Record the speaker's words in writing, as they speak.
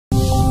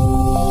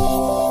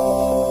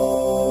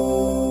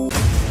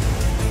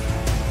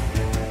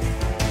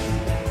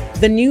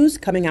The news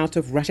coming out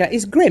of Russia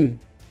is grim.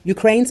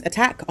 Ukraine's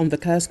attack on the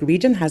Kursk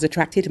region has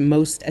attracted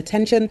most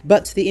attention,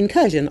 but the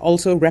incursion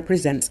also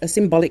represents a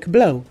symbolic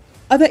blow.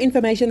 Other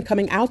information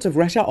coming out of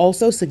Russia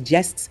also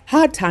suggests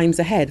hard times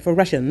ahead for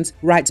Russians,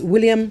 writes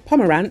William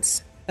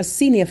Pomerantz, a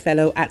senior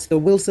fellow at the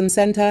Wilson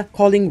Center,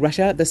 calling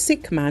Russia the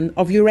sick man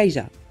of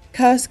Eurasia.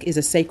 Kursk is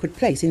a sacred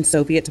place in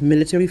Soviet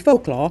military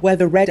folklore where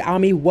the Red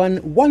Army won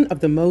one of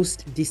the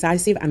most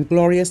decisive and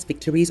glorious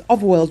victories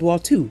of World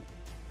War II.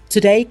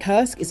 Today,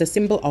 Kursk is a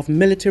symbol of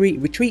military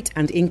retreat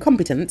and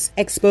incompetence,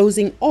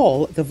 exposing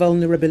all the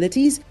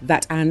vulnerabilities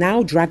that are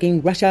now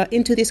dragging Russia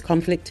into this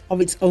conflict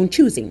of its own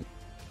choosing.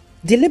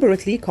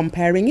 Deliberately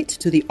comparing it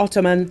to the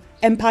Ottoman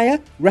Empire,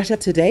 Russia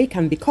today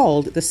can be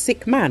called the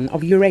sick man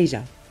of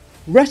Eurasia.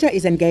 Russia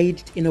is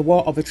engaged in a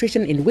war of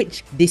attrition in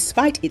which,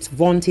 despite its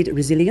vaunted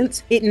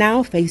resilience, it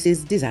now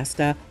faces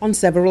disaster on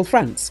several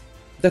fronts.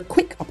 The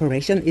quick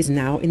operation is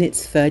now in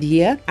its third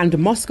year, and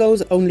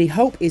Moscow's only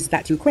hope is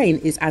that Ukraine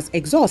is as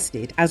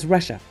exhausted as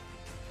Russia.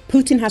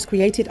 Putin has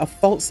created a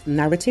false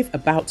narrative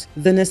about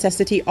the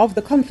necessity of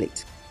the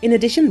conflict. In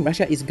addition,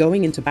 Russia is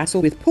going into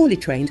battle with poorly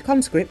trained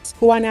conscripts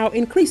who are now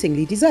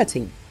increasingly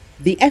deserting.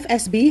 The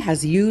FSB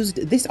has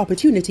used this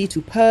opportunity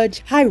to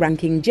purge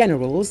high-ranking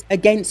generals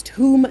against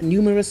whom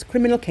numerous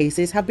criminal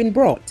cases have been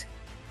brought.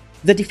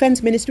 The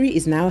Defense Ministry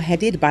is now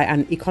headed by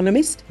an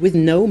economist with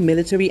no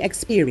military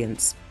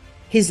experience.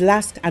 His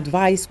last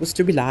advice was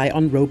to rely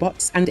on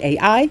robots and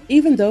AI,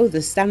 even though the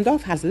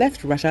standoff has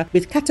left Russia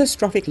with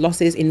catastrophic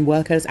losses in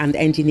workers and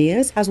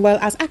engineers, as well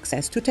as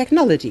access to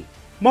technology.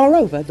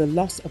 Moreover, the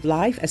loss of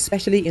life,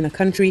 especially in a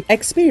country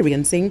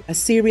experiencing a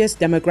serious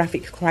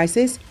demographic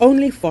crisis,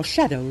 only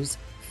foreshadows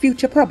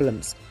future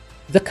problems.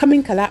 The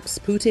coming collapse,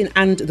 Putin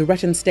and the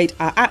Russian state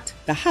are at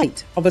the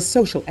height of a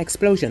social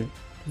explosion.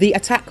 The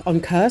attack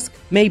on Kursk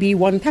may be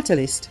one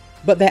catalyst,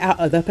 but there are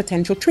other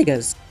potential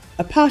triggers.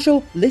 A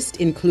partial list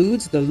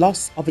includes the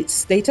loss of its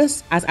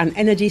status as an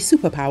energy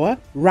superpower,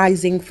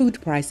 rising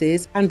food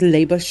prices, and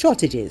labor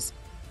shortages.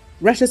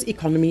 Russia's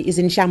economy is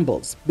in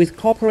shambles, with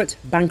corporate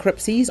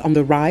bankruptcies on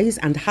the rise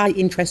and high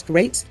interest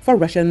rates for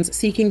Russians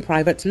seeking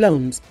private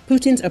loans.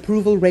 Putin's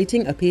approval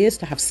rating appears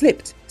to have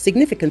slipped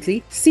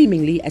significantly,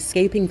 seemingly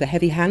escaping the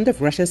heavy hand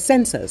of Russia's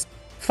censors.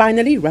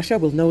 Finally, Russia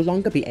will no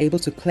longer be able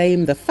to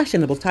claim the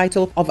fashionable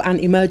title of an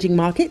emerging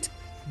market,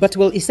 but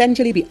will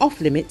essentially be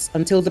off limits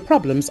until the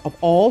problems of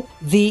all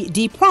the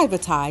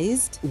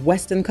deprivatized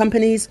Western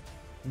companies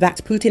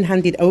that Putin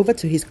handed over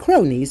to his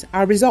cronies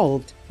are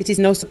resolved. It is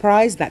no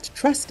surprise that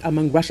trust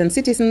among Russian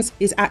citizens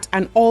is at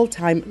an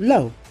all-time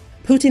low.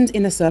 Putin's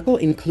inner circle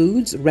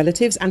includes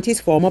relatives and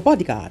his former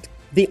bodyguard.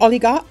 The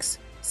oligarchs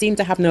seem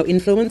to have no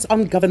influence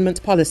on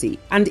government policy,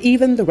 and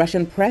even the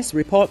Russian press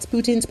reports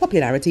Putin's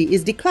popularity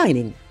is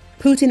declining.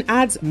 Putin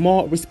adds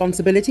more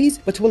responsibilities,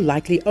 but will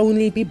likely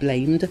only be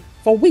blamed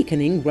for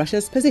weakening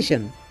Russia's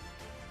position.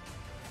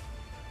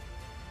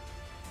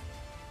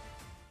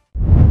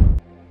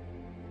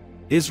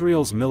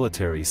 Israel's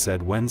military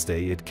said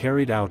Wednesday it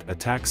carried out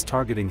attacks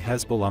targeting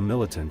Hezbollah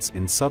militants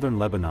in southern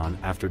Lebanon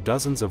after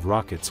dozens of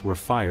rockets were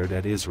fired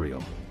at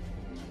Israel.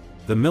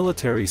 The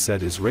military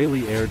said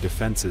Israeli air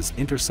defenses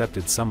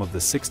intercepted some of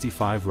the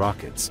 65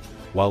 rockets,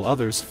 while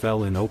others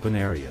fell in open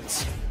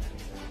areas.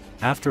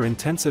 After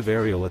intensive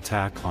aerial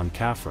attack on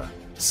Kafra,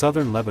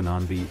 southern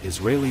Lebanon, the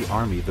Israeli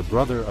army, the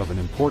brother of an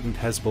important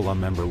Hezbollah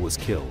member, was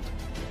killed.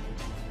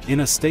 In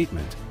a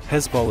statement,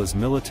 Hezbollah's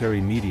military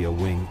media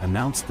wing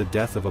announced the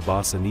death of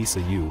Abbas Anis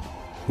Ayoub,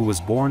 who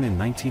was born in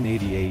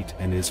 1988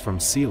 and is from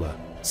Sila,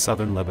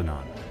 southern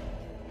Lebanon.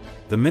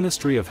 The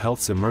Ministry of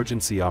Health's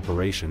Emergency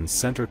Operations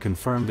Center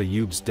confirmed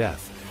Ayoub's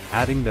death,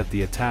 adding that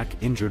the attack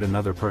injured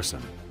another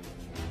person.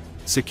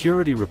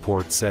 Security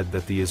reports said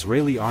that the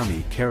Israeli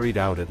army carried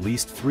out at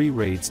least 3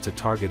 raids to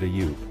target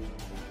Ayoub.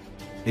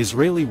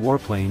 Israeli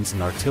warplanes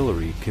and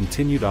artillery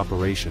continued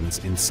operations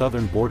in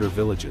southern border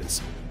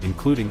villages,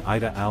 including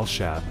Ida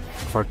al-Shab,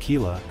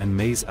 Kharkiv, and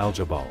Maze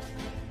al-Jabal.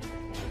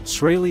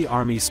 Israeli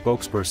army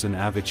spokesperson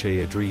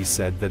Avichai Adri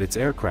said that its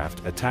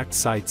aircraft attacked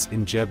sites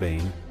in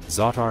Jebain,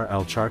 Zatar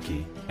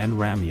al-Charki, and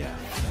Ramyeh.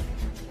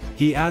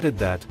 He added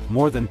that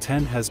more than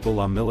 10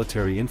 Hezbollah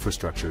military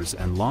infrastructures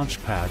and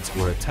launch pads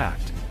were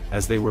attacked,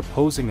 as they were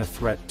posing a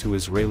threat to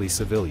Israeli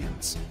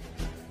civilians.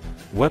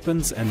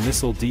 Weapons and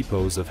missile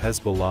depots of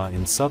Hezbollah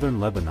in southern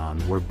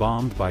Lebanon were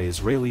bombed by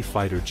Israeli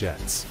fighter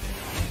jets.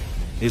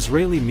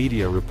 Israeli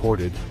media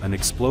reported an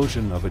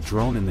explosion of a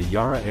drone in the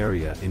Yara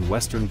area in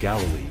western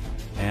Galilee,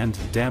 and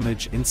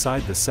damage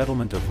inside the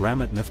settlement of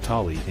Ramat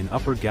Naftali in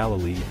Upper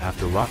Galilee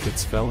after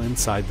rockets fell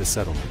inside the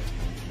settlement.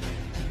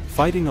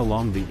 Fighting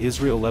along the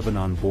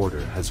Israel-Lebanon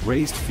border has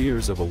raised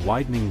fears of a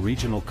widening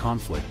regional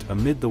conflict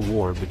amid the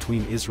war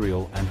between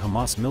Israel and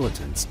Hamas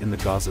militants in the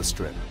Gaza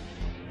Strip.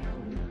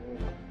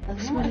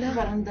 بسم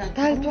الله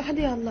تعالت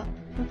وحدي يلا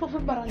نفوق في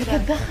البراندات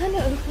تدخل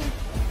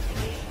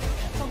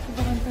فوق في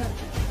البراندات